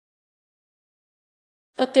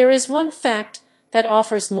 But there is one fact that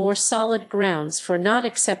offers more solid grounds for not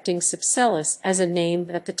accepting Cypselus as a name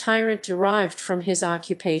that the tyrant derived from his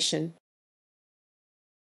occupation.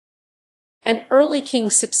 An early king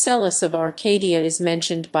Cypselus of Arcadia is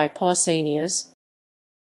mentioned by Pausanias.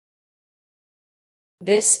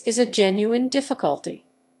 This is a genuine difficulty,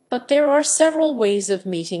 but there are several ways of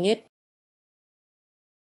meeting it.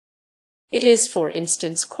 It is, for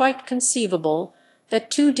instance, quite conceivable that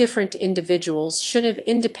two different individuals should have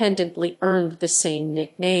independently earned the same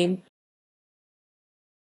nickname.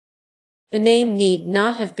 The name need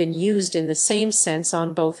not have been used in the same sense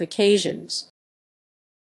on both occasions.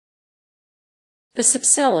 The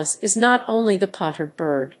Cypselus is not only the pottered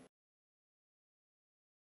bird.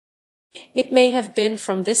 It may have been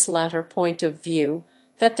from this latter point of view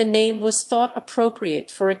that the name was thought appropriate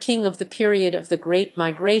for a king of the period of the great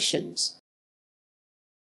migrations.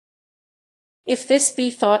 If this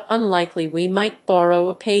be thought unlikely, we might borrow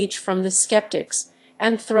a page from the Skeptics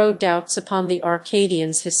and throw doubts upon the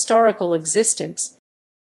Arcadians' historical existence.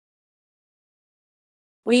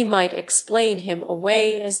 We might explain him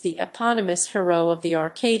away as the eponymous hero of the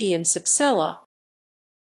Arcadian Cypsela.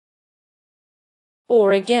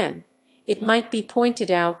 Or again, it might be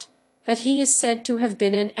pointed out that he is said to have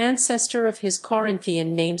been an ancestor of his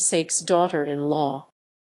Corinthian namesake's daughter-in-law,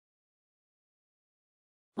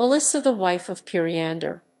 Melissa, the wife of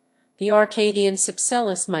Periander. The Arcadian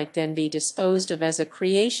Cypselus might then be disposed of as a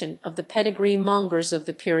creation of the pedigree mongers of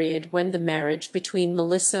the period when the marriage between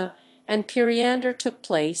Melissa and Periander took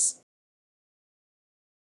place.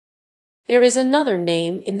 There is another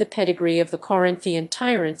name in the pedigree of the Corinthian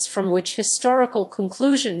tyrants from which historical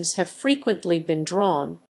conclusions have frequently been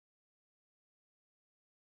drawn.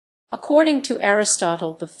 According to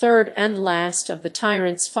Aristotle, the third and last of the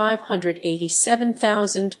tyrants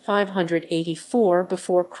 587,584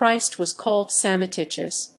 before Christ was called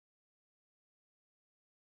Psammeticus,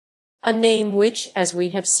 a name which, as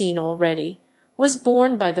we have seen already, was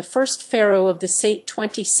borne by the first pharaoh of the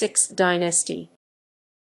 26th dynasty,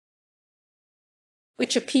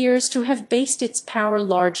 which appears to have based its power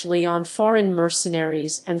largely on foreign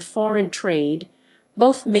mercenaries and foreign trade,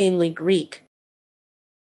 both mainly Greek.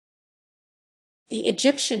 The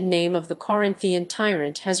Egyptian name of the Corinthian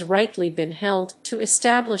tyrant has rightly been held to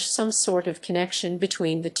establish some sort of connection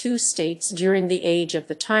between the two states during the age of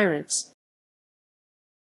the tyrants.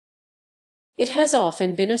 It has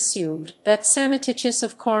often been assumed that Psammetichus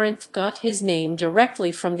of Corinth got his name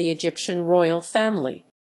directly from the Egyptian royal family.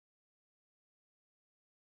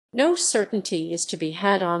 No certainty is to be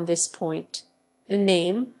had on this point. The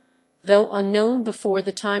name, though unknown before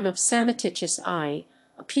the time of Psammetichus I,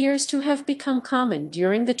 appears to have become common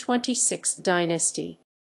during the 26th dynasty.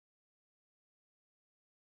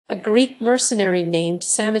 A Greek mercenary named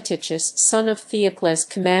Psammetichus, son of Theocles,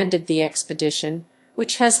 commanded the expedition,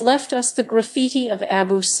 which has left us the graffiti of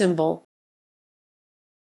Abu Simbel.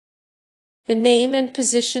 The name and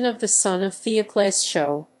position of the son of Theocles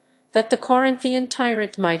show that the Corinthian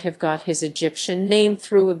tyrant might have got his Egyptian name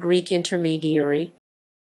through a Greek intermediary.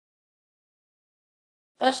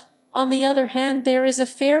 But, on the other hand, there is a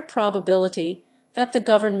fair probability that the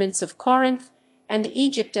governments of Corinth and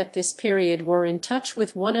Egypt at this period were in touch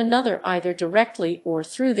with one another either directly or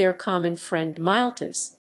through their common friend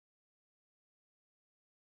Miletus.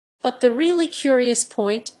 But the really curious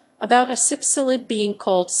point about a Cypselid being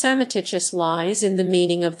called Psammetichus lies in the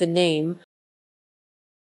meaning of the name,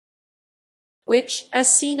 which,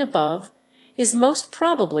 as seen above, is most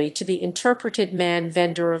probably to be interpreted man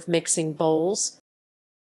vendor of mixing bowls.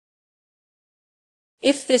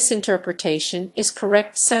 If this interpretation is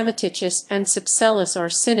correct, Psammetichus and Cypselus are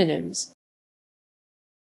synonyms.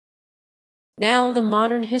 Now the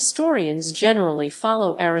modern historians generally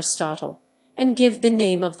follow Aristotle and give the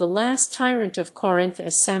name of the last tyrant of Corinth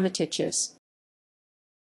as Psammetichus.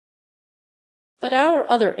 But our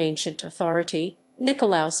other ancient authority,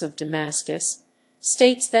 Nicolaus of Damascus,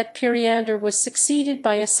 states that Periander was succeeded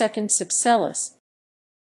by a second Cypselus,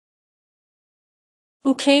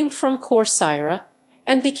 who came from Corcyra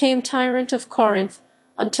and became tyrant of Corinth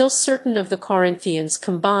until certain of the Corinthians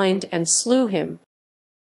combined and slew him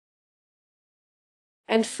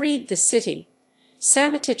and freed the city.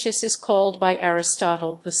 Psammetichus is called by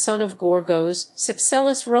Aristotle the son of Gorgos.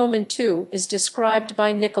 Cypselus Roman II is described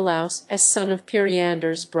by Nicolaus as son of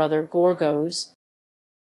Periander's brother Gorgos.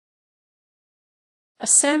 A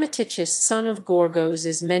Psammetichus son of Gorgos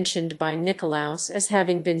is mentioned by Nicolaus as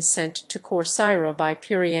having been sent to Corcyra by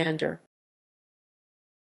Periander.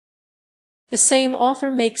 The same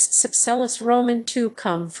author makes Cypselus Roman II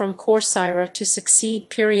come from Corcyra to succeed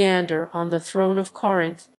Periander on the throne of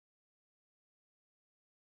Corinth.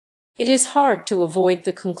 It is hard to avoid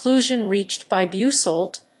the conclusion reached by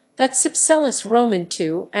Busolt that Cypselus Roman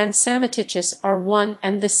II and Psammetichus are one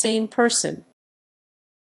and the same person.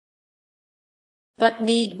 But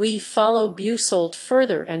need we follow Busolt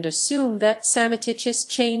further and assume that Psammetichus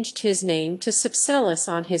changed his name to Cypselus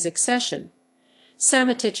on his accession?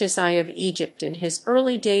 Psammetichus I of Egypt in his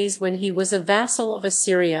early days when he was a vassal of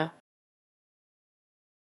Assyria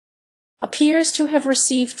appears to have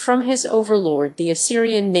received from his overlord the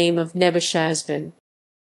Assyrian name of Nebuchadnezzar.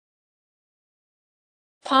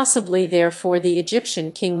 Possibly, therefore, the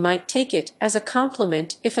Egyptian king might take it as a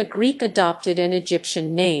compliment if a Greek adopted an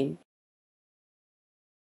Egyptian name.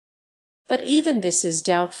 But even this is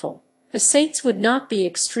doubtful. The Sates would not be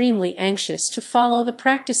extremely anxious to follow the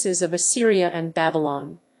practices of Assyria and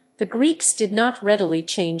Babylon. The Greeks did not readily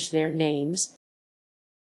change their names.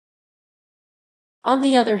 On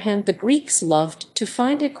the other hand, the Greeks loved to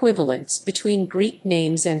find equivalents between Greek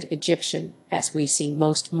names and Egyptian, as we see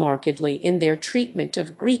most markedly in their treatment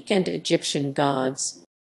of Greek and Egyptian gods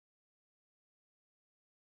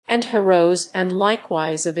and heroes, and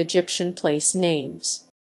likewise of Egyptian place names.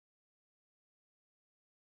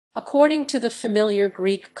 According to the familiar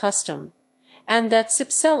Greek custom, and that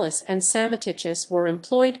Cypselus and Psammetichus were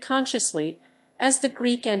employed consciously as the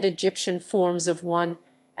Greek and Egyptian forms of one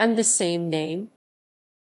and the same name,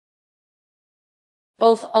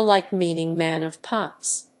 both alike meaning man of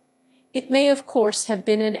pots. It may of course have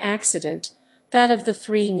been an accident that of the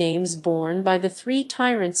three names borne by the three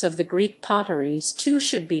tyrants of the Greek potteries, two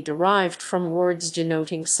should be derived from words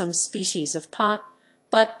denoting some species of pot,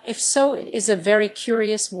 but if so, it is a very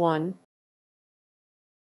curious one.